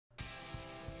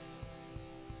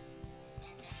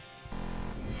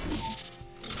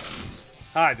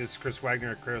Hi, this is Chris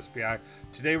Wagner at Kratos BI.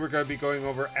 Today we're going to be going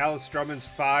over Alice Drummond's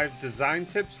 5 design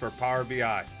tips for Power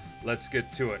BI. Let's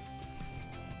get to it.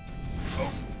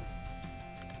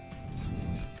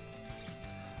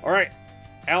 Alright,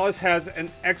 Alice has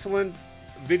an excellent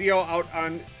video out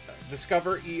on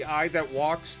Discover EI that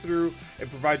walks through and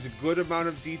provides a good amount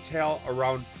of detail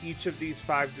around each of these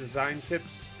 5 design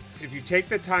tips. If you take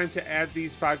the time to add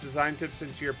these 5 design tips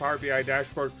into your Power BI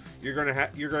dashboard, you're going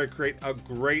to create a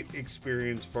great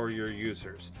experience for your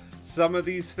users. Some of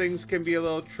these things can be a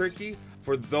little tricky.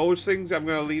 For those things, I'm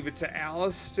going to leave it to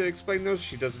Alice to explain those.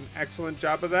 She does an excellent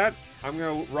job of that. I'm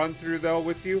going to run through though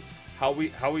with you how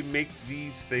we make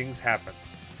these things happen.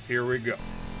 Here we go.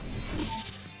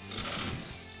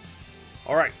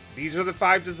 All right, these are the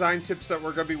 5 design tips that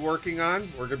we're going to be working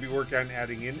on. We're going to be working on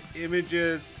adding in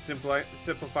images,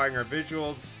 simplifying our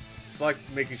visuals,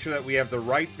 making sure that we have the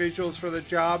right visuals for the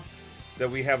job, that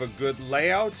we have a good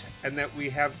layout, and that we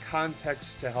have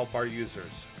context to help our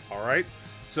users. All right,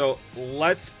 so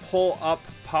let's pull up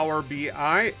Power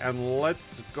BI and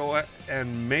let's go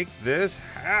and make this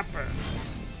happen.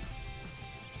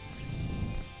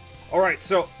 All right,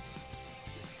 so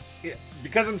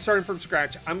because I'm starting from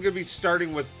scratch, I'm going to be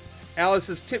starting with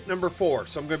Alice's tip number 4.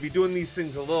 So I'm going to be doing these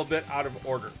things a little bit out of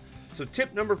order. So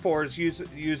tip number 4 is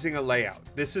using a layout.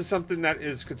 This is something that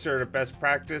is considered a best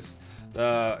practice.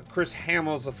 Chris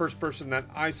Hamill is the first person that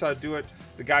I saw do it.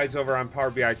 The guys over on Power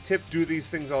BI Tip do these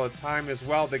things all the time as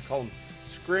well. They call them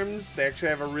scrims. They actually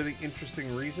have a really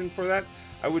interesting reason for that.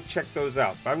 I would check those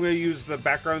out. But I'm going to use the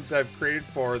backgrounds I've created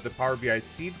for the Power BI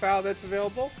seed file that's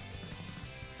available.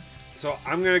 So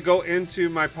I'm going to go into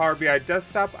my Power BI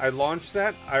desktop. I launched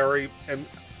that. I already am.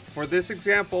 For this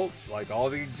example, like all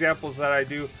the examples that I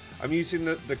do, I'm using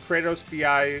the Kratos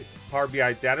BI Power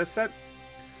BI dataset.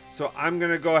 So I'm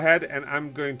going to go ahead and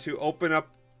I'm going to open up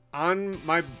on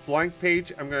my blank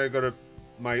page. I'm going to go to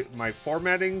my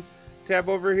formatting tab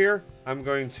over here. I'm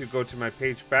going to go to my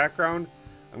page background.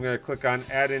 I'm going to click on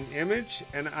add an image,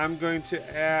 and I'm going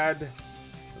to add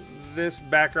this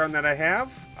background that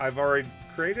I've already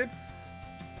created.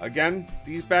 Again,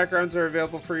 these backgrounds are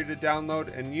available for you to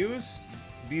download and use.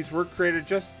 These were created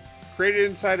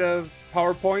inside of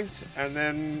PowerPoint and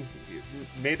then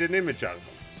made an image out of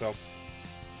them. So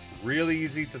really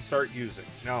easy to start using.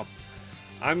 Now,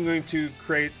 I'm going to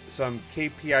create some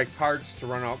KPI cards to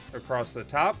run out across the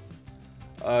top.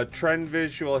 A trend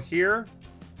visual here,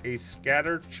 a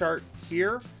scatter chart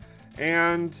here,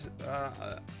 and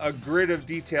a grid of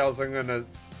details I'm going to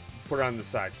put on the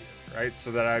side here, right?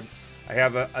 So that I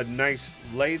have a nice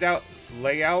layout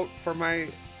for my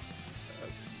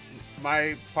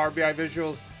Power BI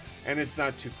visuals, and it's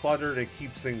not too cluttered. It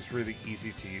keeps things really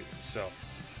easy to use. So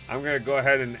I'm going to go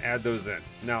ahead and add those in.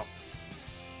 Now,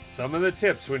 some of the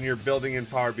tips when you're building in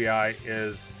Power BI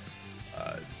is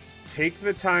take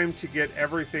the time to get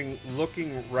everything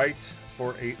looking right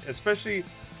especially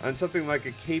on something like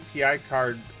a KPI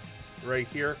card right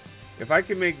here. If I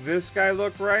can make this guy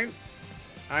look right,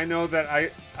 I know that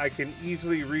I can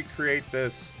easily recreate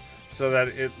this so that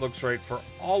it looks right for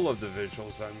all of the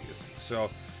visuals I'm using. So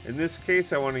in this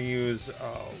case, I want to use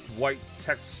white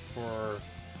text for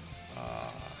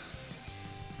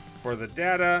the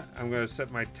data. I'm going to set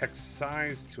my text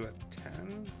size to a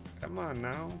 10. Come on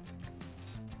now.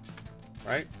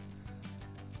 Right?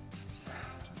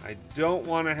 I don't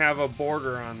want to have a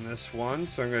border on this one,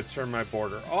 so I'm going to turn my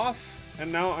border off.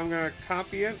 And now I'm going to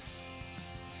copy it.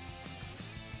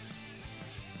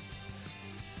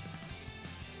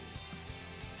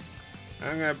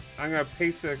 I'm gonna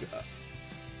paste it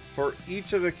for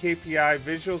each of the KPI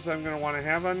visuals I'm gonna want to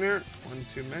have on there. One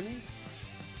too many.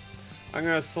 I'm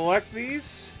gonna select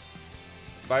these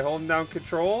by holding down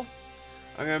Control.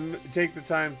 I'm gonna take the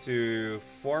time to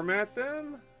format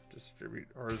them, distribute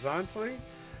horizontally,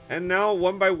 and now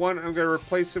one by one I'm gonna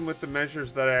replace them with the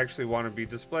measures that I actually want to be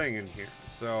displaying in here.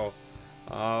 So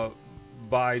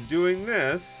by doing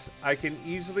this, I can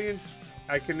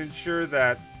ensure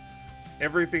that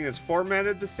everything is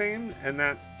formatted the same and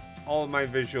that all of my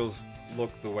visuals look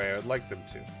the way I'd like them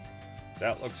to.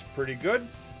 That looks pretty good.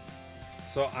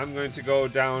 So I'm going to go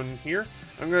down here.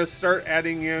 I'm going to start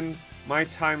adding in my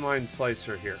timeline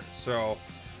slicer here. So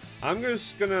I'm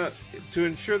just gonna, to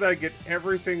ensure that I get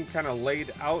everything kind of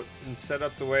laid out and set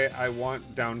up the way I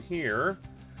want down here,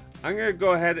 I'm going to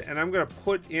go ahead and I'm going to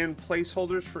put in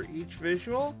placeholders for each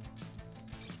visual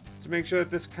to make sure that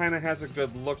this kind of has a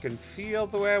good look and feel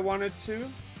the way I want it to.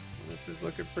 This is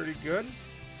looking pretty good.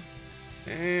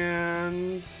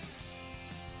 And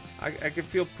I can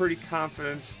feel pretty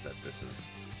confident that this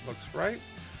looks right.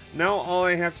 Now all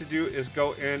I have to do is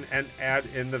go in and add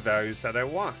in the values that I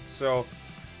want. So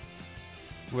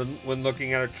When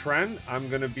looking at a trend, I'm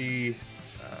going to be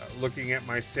looking at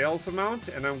my sales amount,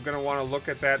 and I'm going to want to look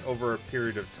at that over a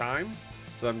period of time.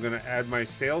 So I'm going to add my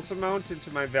sales amount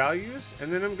into my values,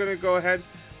 and then I'm going to go ahead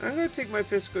and I'm going to take my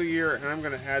fiscal year and I'm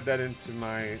going to add that into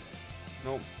my,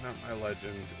 nope, not my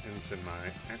legend, into my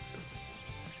axis.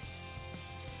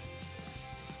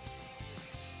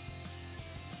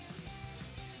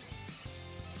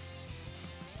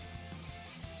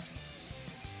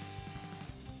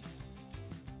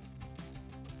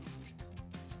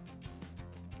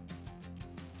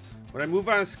 When I move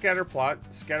on to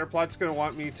Scatterplot's going to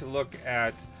want me to look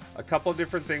at a couple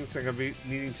different things. I'm going to be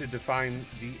needing to define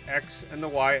the X and the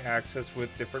Y axis with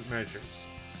different measures.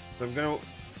 So I'm going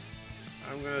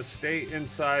to stay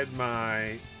inside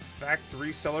my fact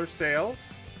reseller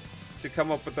sales to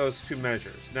come up with those two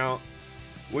measures. Now,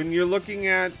 when you're looking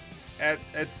at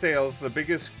sales, the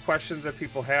biggest questions that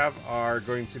people have are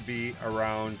going to be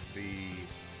around the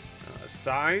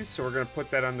size. So we're going to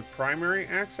put that on the primary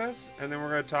axis, and then we're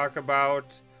going to talk about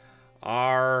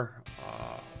our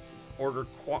order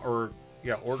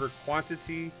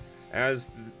quantity as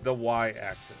the Y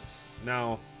axis.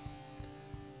 Now,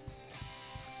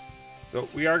 so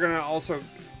we are going to also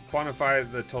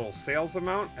quantify the total sales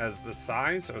amount as the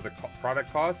size or the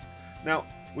product cost. Now,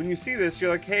 when you see this,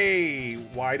 you're like, hey,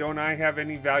 why don't I have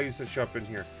any values that show up in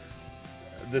here?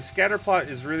 The scatter plot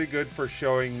is really good for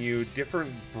showing you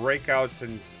different breakouts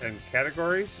and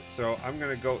categories. So I'm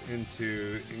going to go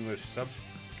into English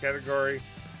subcategory,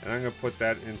 and I'm going to put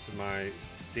that into my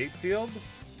date field.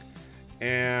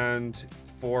 And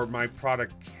for my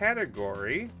product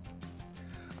category,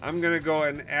 I'm going to go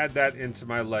and add that into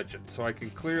my legend, so I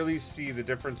can clearly see the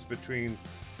difference between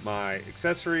my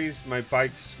accessories, my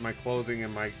bikes, my clothing,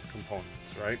 and my components,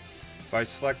 right? If I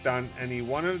select on any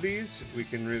one of these, we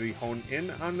can really hone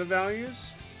in on the values,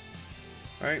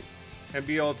 right? And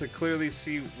be able to clearly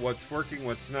see what's working,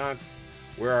 what's not,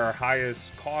 where our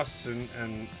highest costs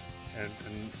and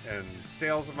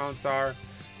sales amounts are.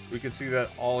 We can see that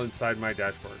all inside my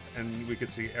dashboard, and we can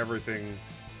see everything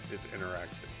is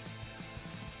interacting.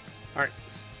 All right,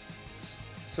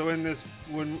 so in this,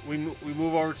 when we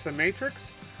move over to the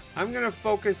matrix, I'm going to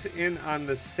focus in on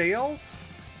the sales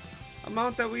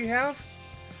amount that we have,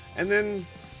 and then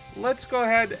let's go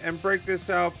ahead and break this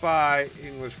out by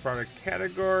English product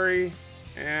category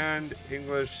and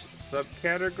English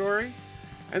subcategory,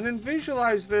 and then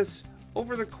visualize this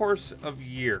over the course of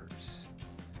years.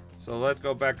 So let's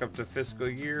go back up to fiscal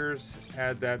years,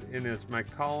 add that in as my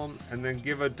column, and then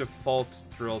give a default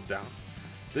drill down.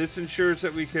 This ensures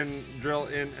that we can drill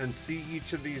in and see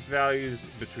each of these values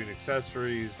between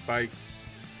accessories, bikes,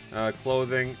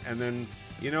 clothing, and then,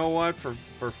 you know what, for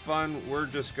fun, we're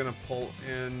just going to pull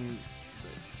in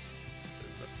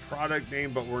the product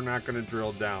name, but we're not going to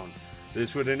drill down.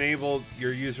 This would enable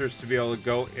your users to be able to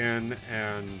go in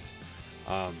and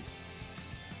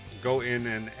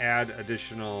add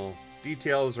additional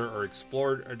details or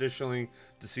explore additionally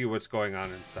to see what's going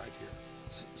on inside here.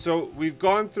 So we've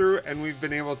gone through and we've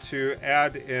been able to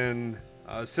add in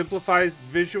simplified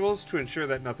visuals to ensure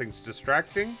that nothing's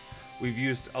distracting. We've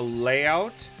used a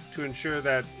layout to ensure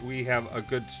that we have a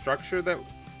good structure that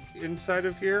inside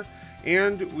of here,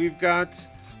 and we've got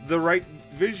the right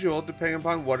visual depending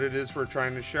upon what it is we're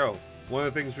trying to show. One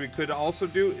of the things we could also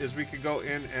do is we could go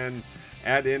in and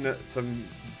add in some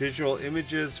visual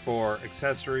images for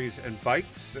accessories and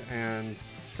bikes and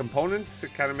components to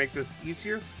kind of make this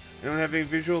easier. I don't have any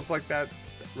visuals like that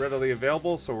readily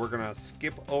available, so we're going to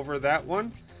skip over that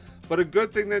one. But a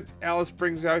good thing that Alice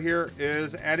brings out here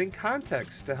is adding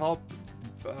context to help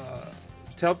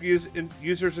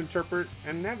users interpret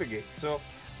and navigate. So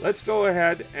let's go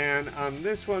ahead, and on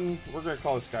this one, we're going to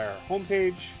call this guy our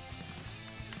homepage.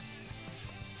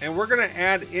 And we're going to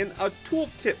add in a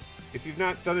tooltip. If you've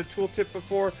not done a tooltip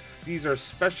before, these are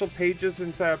special pages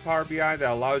inside of Power BI that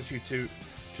allows you to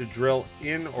drill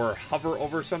in or hover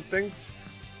over something.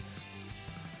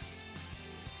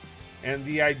 And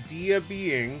the idea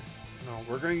being,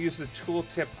 we're going to use the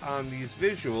tooltip on these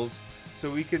visuals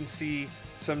so we can see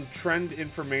some trend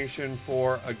information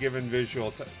for a given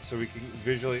visual, so we can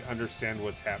visually understand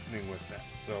what's happening with that.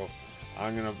 So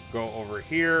I'm going to go over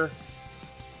here.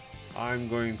 I'm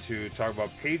going to talk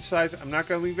about page size. I'm not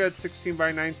going to leave it at 16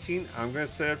 by 19. I'm going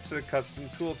to set it up to the custom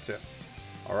tooltip.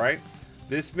 All right.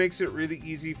 This makes it really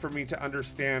easy for me to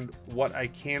understand what I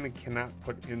can and cannot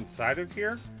put inside of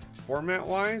here,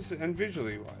 format-wise and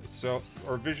visually-wise, so,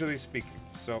 or visually speaking.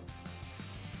 So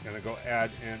I'm going to go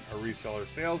add in a reseller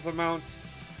sales amount.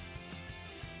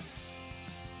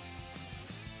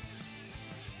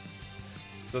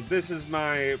 So this is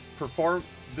my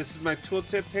this is my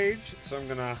tooltip page, so I'm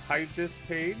gonna hide this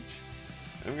page.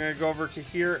 I'm gonna go over to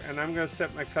here and I'm gonna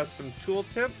set my custom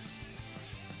tooltip.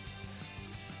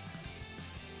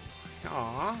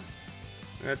 I'm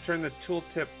gonna turn the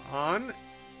tooltip on,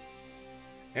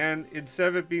 and instead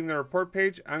of it being the report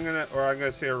page, I'm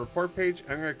gonna say a report page,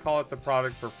 I'm gonna call it the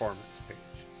product performance page.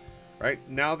 Right,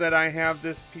 now that I have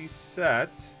this piece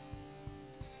set,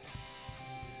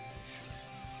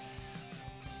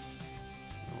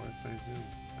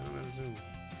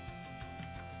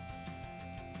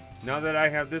 now that I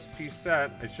have this piece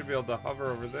set, I should be able to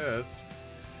hover over this,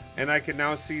 and I can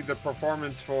now see the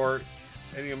performance for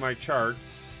any of my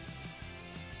charts,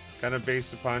 kind of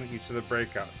based upon each of the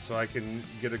breakouts, so I can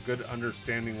get a good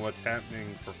understanding what's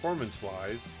happening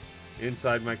performance-wise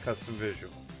inside my custom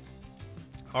visual.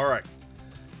 All right,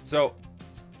 so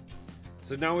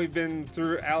now we've been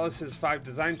through Alice's 5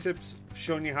 design tips,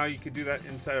 showing you how you could do that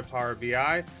inside of Power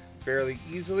BI fairly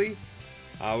easily.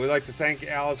 We'd like to thank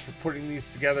Alice for putting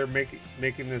these together,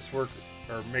 making this work,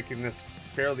 or making this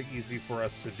fairly easy for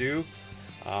us to do.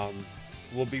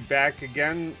 We'll be back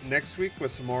again next week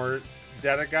with some more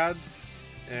data gods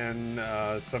and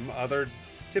some other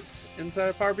tips inside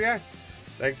of Power BI.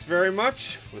 Thanks very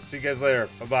much. We'll see you guys later.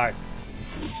 Bye-bye.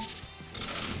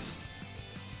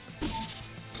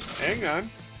 Hang on.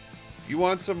 You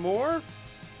want some more?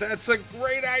 That's a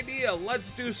great idea. Let's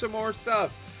do some more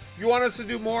stuff. If you want us to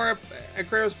do more at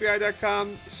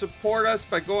KratosBI.com, support us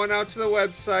by going out to the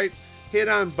website, hit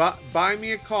on Buy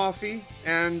Me a Coffee,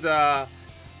 and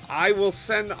I will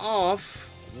send off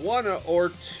 1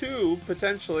 or 2,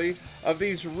 potentially, of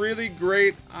these really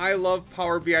great I Love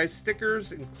Power BI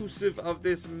stickers, inclusive of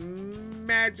this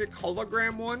magic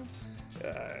hologram one.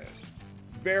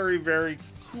 Very, very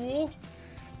cool.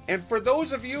 And for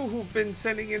those of you who've been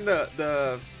sending in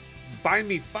the Buy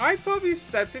Me 5 coffees,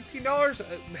 that $15,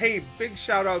 hey, big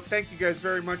shout out. Thank you guys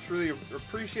very much. Really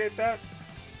appreciate that.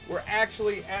 We're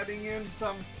actually adding in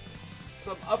some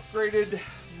upgraded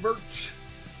merch,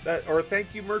 or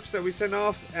thank you merch that we send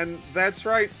off, and that's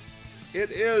right, it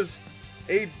is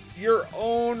your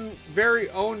own very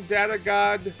own Data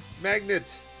God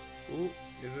magnet. Ooh,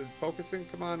 is it focusing?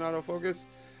 Come on, autofocus.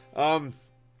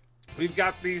 We've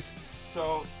got these,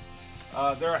 so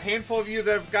there are a handful of you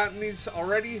that have gotten these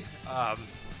already,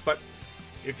 but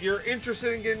if you're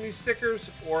interested in getting these stickers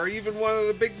or even one of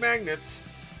the big magnets,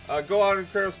 go out on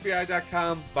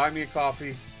KratosBI.com, buy me a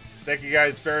coffee. Thank you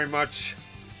guys very much.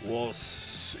 We'll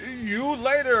see you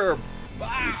later.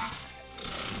 Bye.